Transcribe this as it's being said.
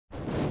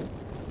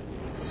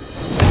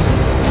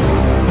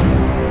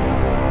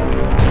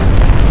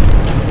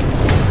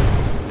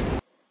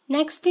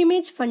Next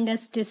image,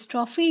 fundus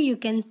dystrophy. You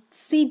can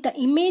see the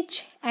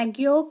image, egg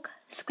yolk,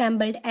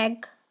 scrambled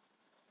egg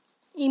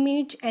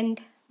image,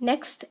 and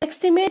next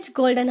image,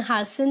 golden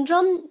hair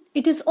syndrome.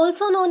 It is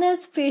also known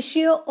as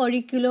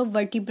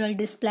facio-auriculovertebral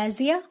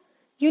dysplasia,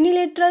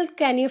 unilateral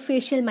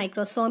craniofacial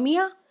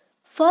microsomia,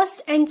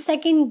 first and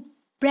second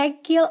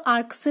brachial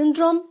arc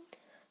syndrome,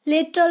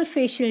 lateral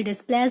facial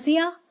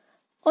dysplasia,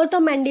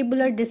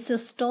 otomandibular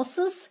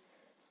dysostosis,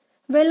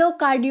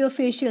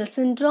 velocardiofacial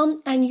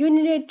syndrome, and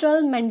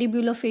unilateral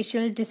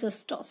mandibulofacial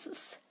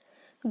dysostosis.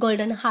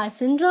 Golden hair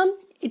syndrome.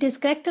 It is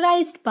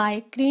characterized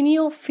by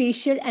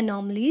craniofacial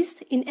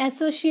anomalies in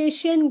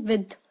association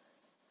with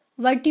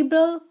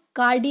vertebral,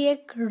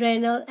 cardiac,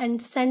 renal, and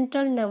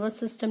central nervous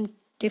system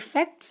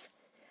defects.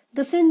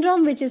 The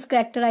syndrome, which is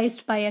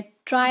characterized by a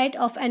triad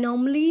of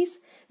anomalies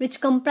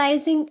which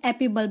comprising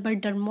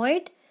epibulbar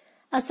dermoid,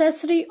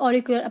 accessory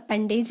auricular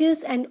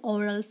appendages, and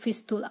oral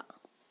fistula.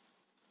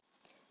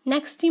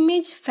 Next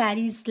image,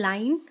 Fari's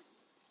line,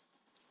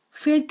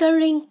 filter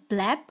ring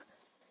bleb.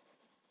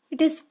 It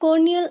is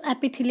corneal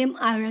epithelium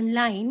iron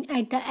line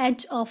at the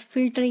edge of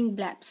filtering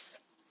blebs.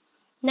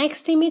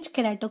 Next image,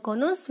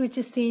 Keratoconus, which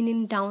is seen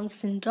in Down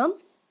syndrome.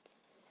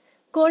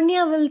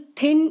 Cornea will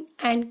thin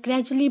and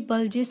gradually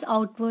bulges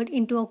outward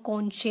into a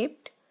cone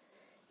shaped.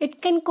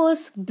 It can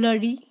cause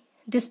blurry,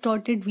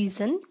 distorted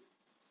vision.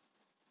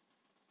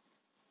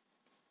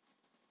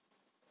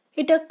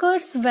 It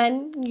occurs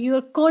when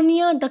your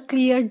cornea, the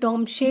clear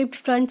dome-shaped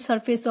front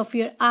surface of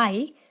your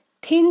eye,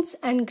 thins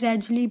and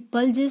gradually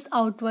bulges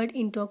outward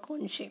into a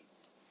cone shape.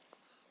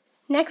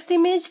 Next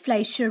image,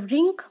 Fleischer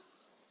ring,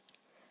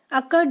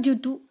 occur due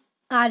to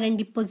iron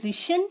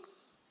deposition.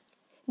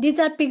 These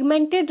are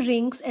pigmented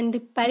rings in the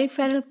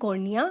peripheral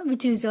cornea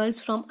which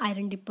results from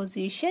iron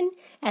deposition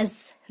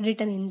as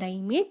written in the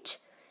image.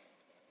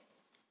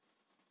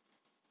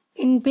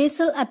 In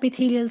basal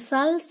epithelial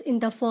cells in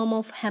the form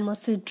of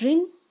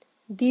hemosiderin,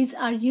 these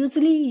are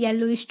usually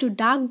yellowish to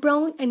dark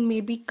brown and may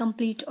be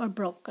complete or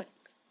broken.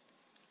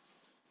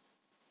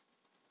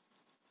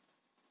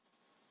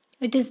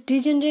 It is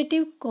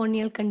degenerative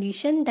corneal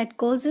condition that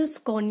causes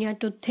cornea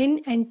to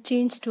thin and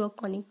change to a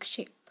conic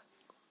shape.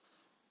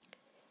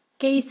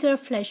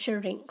 Kaiser-Fleischer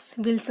rings,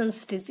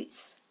 Wilson's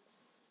disease.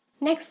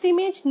 Next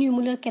image,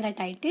 nummular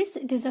keratitis.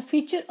 It is a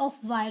feature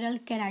of viral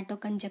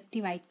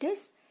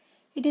keratoconjunctivitis.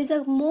 It is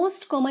a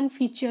most common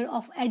feature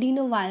of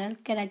adenoviral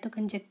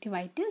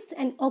keratoconjunctivitis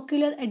and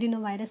ocular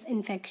adenovirus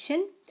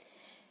infection.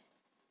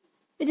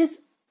 It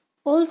is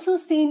also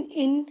seen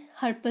in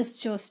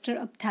herpes zoster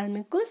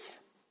ophthalmicus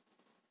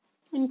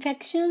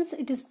infections.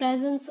 It is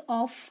presence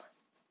of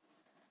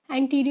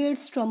anterior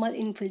stromal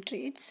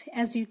infiltrates,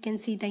 as you can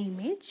see the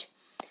image.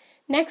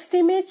 Next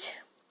image,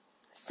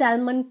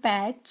 Salmon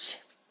patch,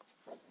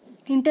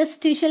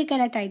 interstitial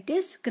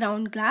keratitis,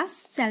 ground glass,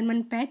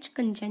 Salmon patch,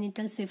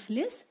 congenital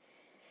syphilis.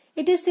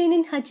 It is seen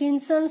in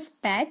Hutchinson's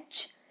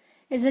patch,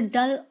 is a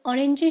dull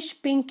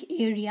orangish pink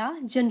area,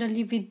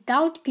 generally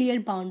without clear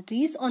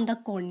boundaries on the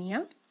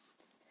cornea,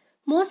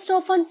 most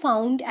often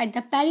found at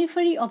the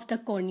periphery of the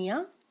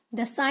cornea.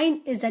 The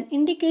sign is an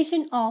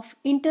indication of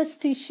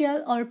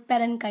interstitial or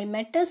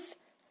parenchymatous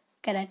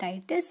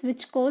keratitis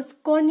which cause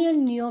corneal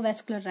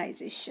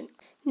neovascularization.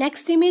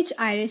 Next image,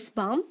 iris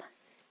bump.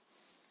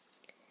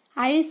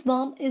 Iris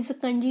bump is a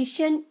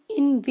condition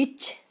in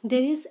which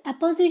there is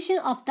apposition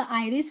of the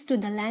iris to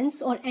the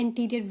lens or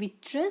anterior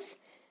vitreous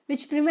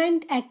which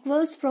prevent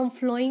aqueous from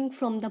flowing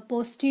from the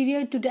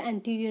posterior to the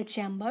anterior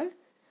chamber.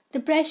 The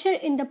pressure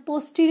in the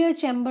posterior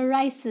chamber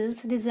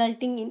rises,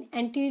 resulting in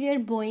anterior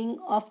bowing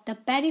of the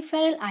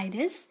peripheral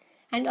iris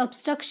and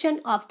obstruction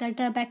of the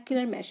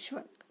trabecular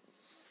meshwork.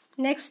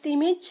 Next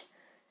image,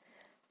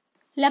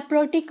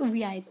 Laprotic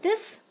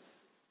uveitis,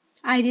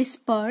 iris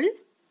pearl.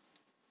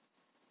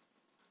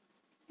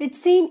 It's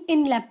seen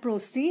in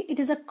leprosy. It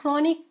is a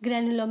chronic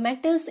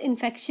granulomatous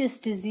infectious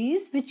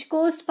disease which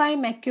caused by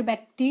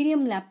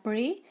Mycobacterium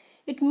leprae.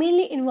 It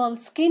mainly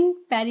involves skin,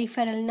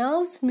 peripheral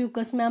nerves,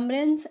 mucous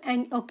membranes,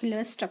 and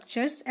ocular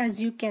structures,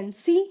 as you can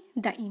see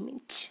the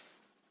image.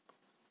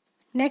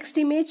 Next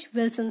image,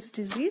 Wilson's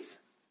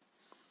disease.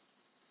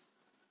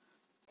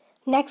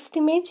 Next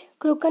image,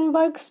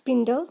 Krokenberg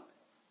spindle,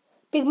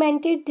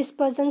 pigmented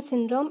dispersant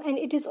syndrome, and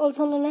it is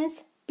also known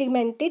as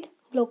pigmented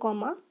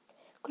glaucoma.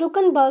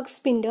 Krokenberg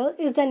spindle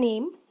is the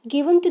name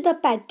given to the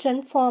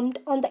pattern formed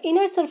on the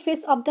inner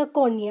surface of the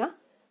cornea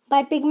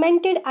by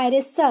pigmented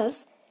iris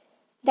cells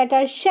that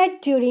are shed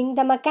during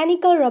the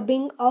mechanical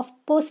rubbing of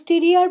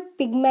posterior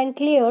pigment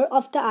layer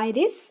of the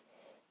iris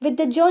with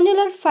the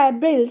zonular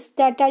fibrils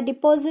that are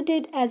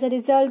deposited as a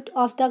result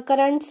of the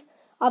currents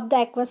of the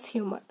aqueous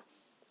humor.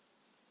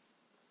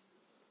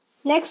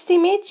 Next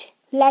image,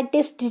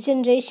 lattice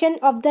degeneration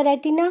of the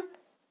retina,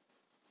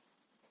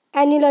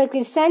 annular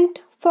crescent,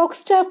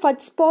 Foxter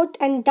foot spot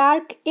and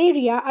dark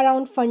area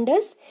around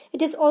fundus.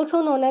 It is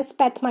also known as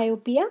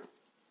pathmyopia.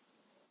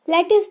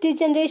 Lattice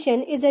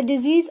degeneration is a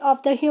disease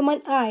of the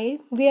human eye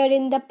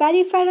wherein the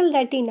peripheral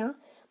retina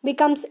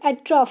becomes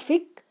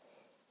atrophic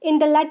in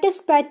the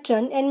lattice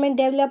pattern and may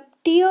develop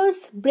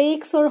tears,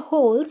 breaks or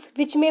holes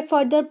which may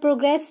further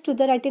progress to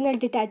the retinal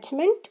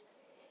detachment.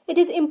 It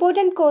is an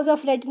important cause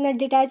of retinal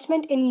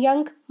detachment in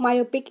young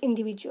myopic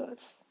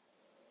individuals.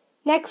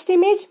 Next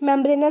image,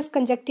 membranous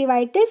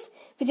conjunctivitis,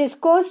 which is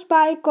caused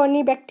by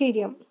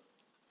Corynebacterium,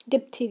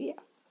 diphtheria.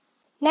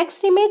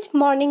 Next image,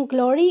 morning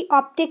glory,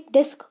 optic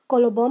disc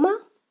coloboma.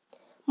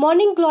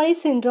 Morning glory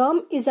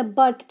syndrome is a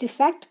birth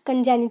defect,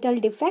 congenital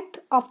defect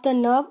of the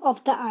nerve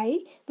of the eye,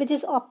 which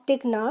is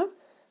optic nerve,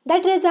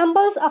 that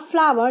resembles a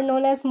flower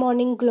known as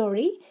morning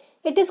glory.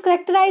 It is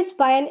characterized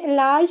by an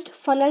enlarged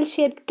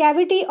funnel-shaped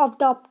cavity of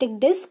the optic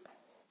disc,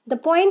 the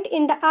point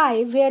in the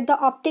eye where the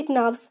optic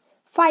nerve's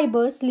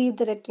fibers leave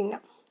the retina.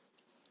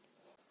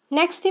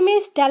 Next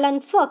image,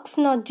 Dallon-Fox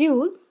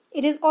nodule.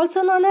 It is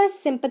also known as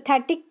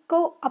Sympathetic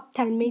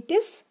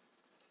Ophthalmitis.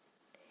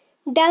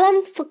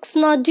 Dallon-Fox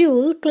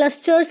nodule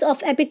clusters of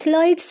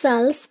epithelioid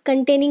cells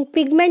containing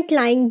pigment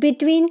lying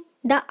between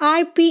the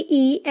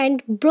RPE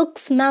and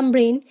Bruch's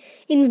membrane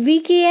in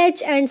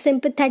VKH and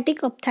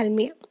sympathetic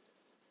ophthalmia.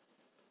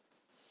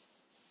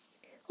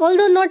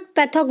 Although not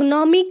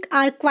pathognomic,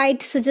 are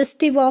quite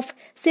suggestive of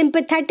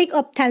sympathetic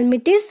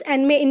ophthalmitis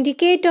and may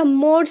indicate a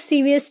more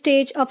severe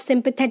stage of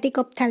sympathetic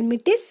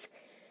ophthalmitis.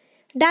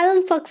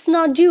 Dallon-Fox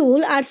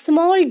nodules are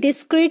small,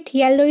 discrete,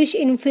 yellowish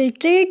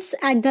infiltrates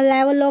at the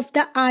level of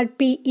the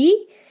RPE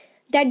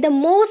that the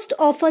most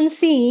often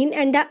seen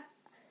and the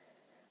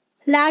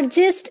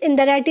largest in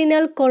the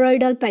retinal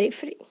choroidal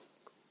periphery.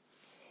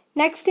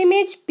 Next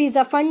image,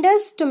 pizza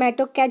fundus,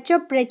 tomato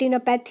ketchup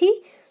retinopathy,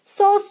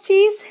 sauce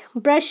cheese,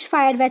 brush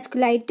fire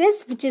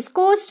vasculitis, which is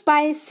caused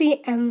by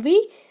CMV,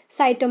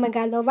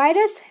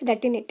 cytomegalovirus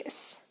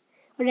retinitis.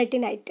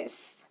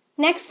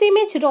 Next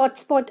image, rot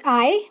spot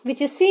eye,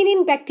 which is seen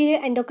in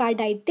bacterial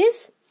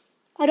endocarditis.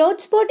 A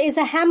rot spot is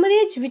a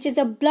hemorrhage which is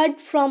a blood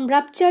from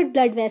ruptured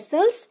blood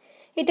vessels.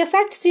 It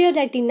affects your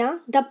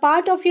retina, the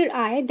part of your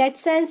eye that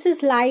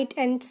senses light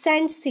and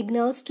sends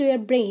signals to your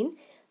brain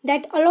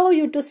that allow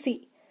you to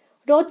see.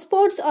 Rot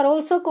spots are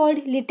also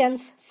called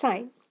Litton's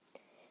sign.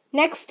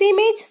 Next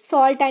image,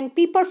 salt and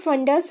pepper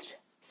fundus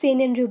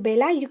seen in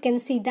rubella. You can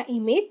see the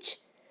image.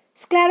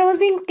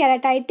 Sclerosing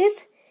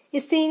keratitis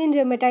is seen in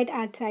rheumatoid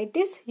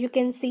arthritis. You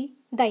can see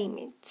the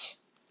image.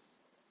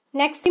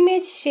 Next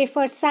image,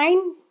 Schaeffer's sign,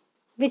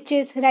 which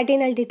is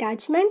retinal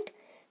detachment.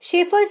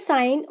 Schaeffer's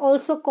sign,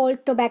 also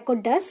called tobacco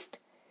dust.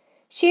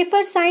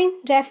 Schaeffer's sign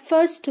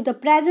refers to the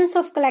presence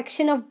of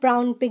collection of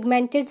brown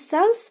pigmented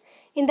cells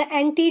in the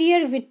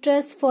anterior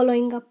vitreous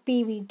following a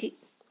PVD.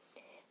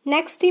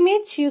 Next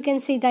image, you can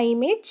see the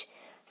image.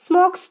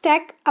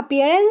 Smokestack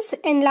appearance,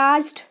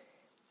 enlarged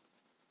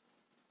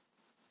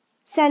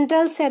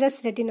central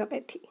serous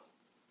retinopathy.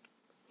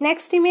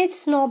 Next image,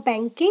 snow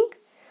banking,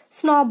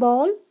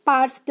 snowball,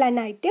 pars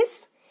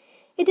planitis.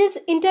 It is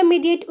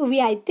intermediate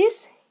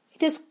uveitis.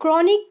 It is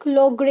chronic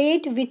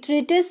low-grade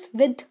vitreitis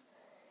with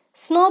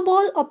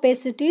snowball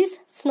opacities,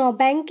 snow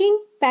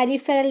banking,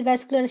 peripheral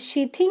vascular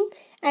sheathing,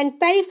 and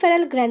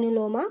peripheral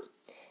granuloma.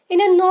 In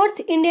a North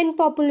Indian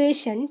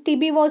population,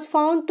 TB was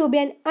found to be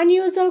an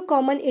unusual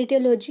common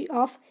etiology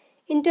of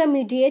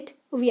intermediate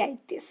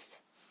uveitis.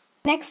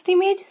 Next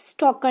image,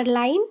 Stoker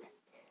line.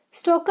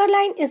 Stoker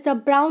line is the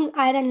brown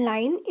iron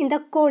line in the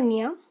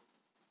cornea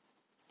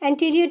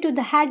anterior to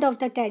the head of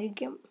the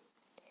pterygium.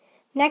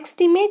 Next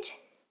image,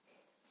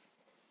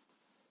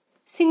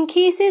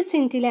 Synthesis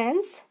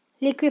scintillans,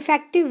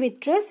 liquefactive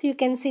vitreous. You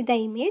can see the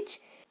image.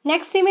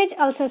 Next image,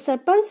 ulcer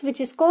serpens,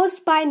 which is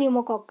caused by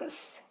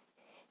pneumococcus.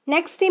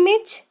 Next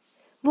image,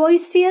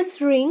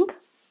 Voiceous ring.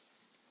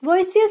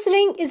 Voiceous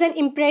ring is an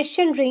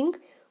impression ring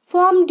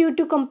formed due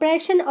to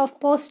compression of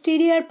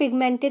posterior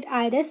pigmented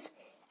iris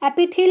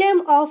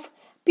epithelium of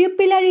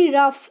pupillary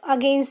ruff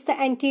against the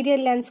anterior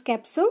lens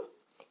capsule.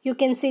 You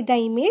can see the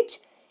image.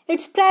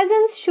 Its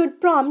presence should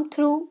prompt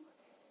through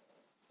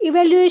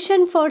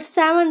evaluation for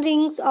 7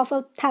 rings of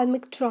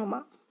ophthalmic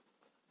trauma.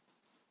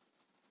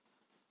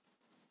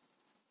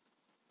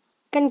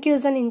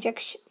 Concussion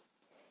injection.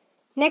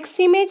 Next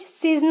image,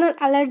 seasonal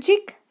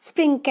allergic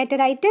spring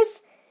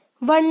catarrhitis,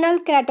 vernal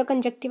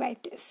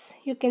keratoconjunctivitis.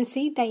 You can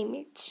see the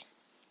image.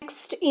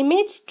 Next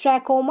image,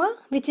 trachoma,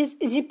 which is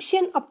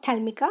Egyptian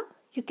ophthalmica.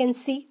 You can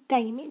see the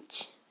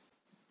image.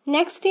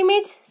 Next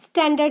image,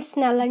 standard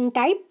Snellen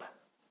type,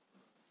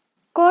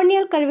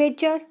 corneal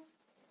curvature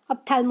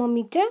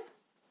ophthalmometer.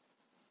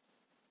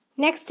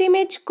 Next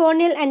image,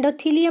 corneal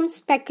endothelium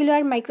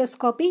specular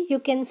microscopy. You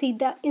can see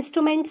the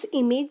instruments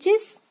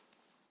images.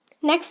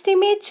 Next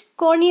image,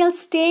 corneal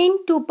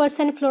stain,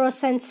 2%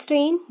 fluorescent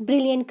stain,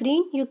 brilliant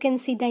green. You can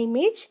see the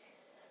image.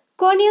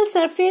 Corneal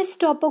surface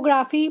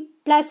topography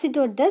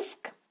placido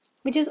disc,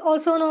 which is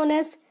also known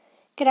as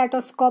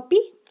keratoscopy.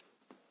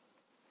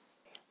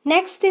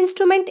 Next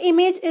instrument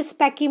image is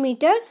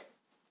pachymeter,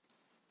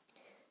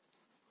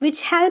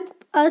 which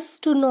help us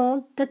to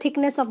know the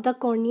thickness of the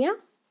cornea.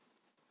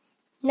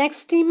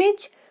 Next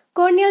image,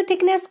 corneal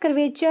thickness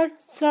curvature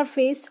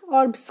surface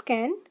orb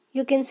scan.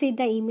 You can see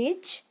the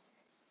image.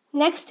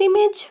 Next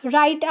image,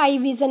 right eye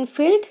vision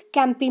field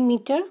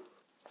campimeter,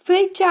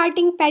 field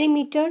charting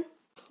perimeter.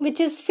 which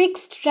is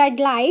fixed red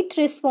light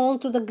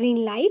response to the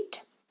green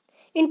light.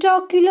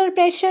 Intraocular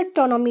pressure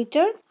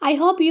tonometer. I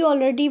hope you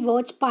already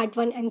watched part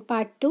 1 and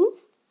part 2.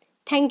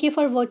 Thank you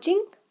for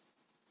watching.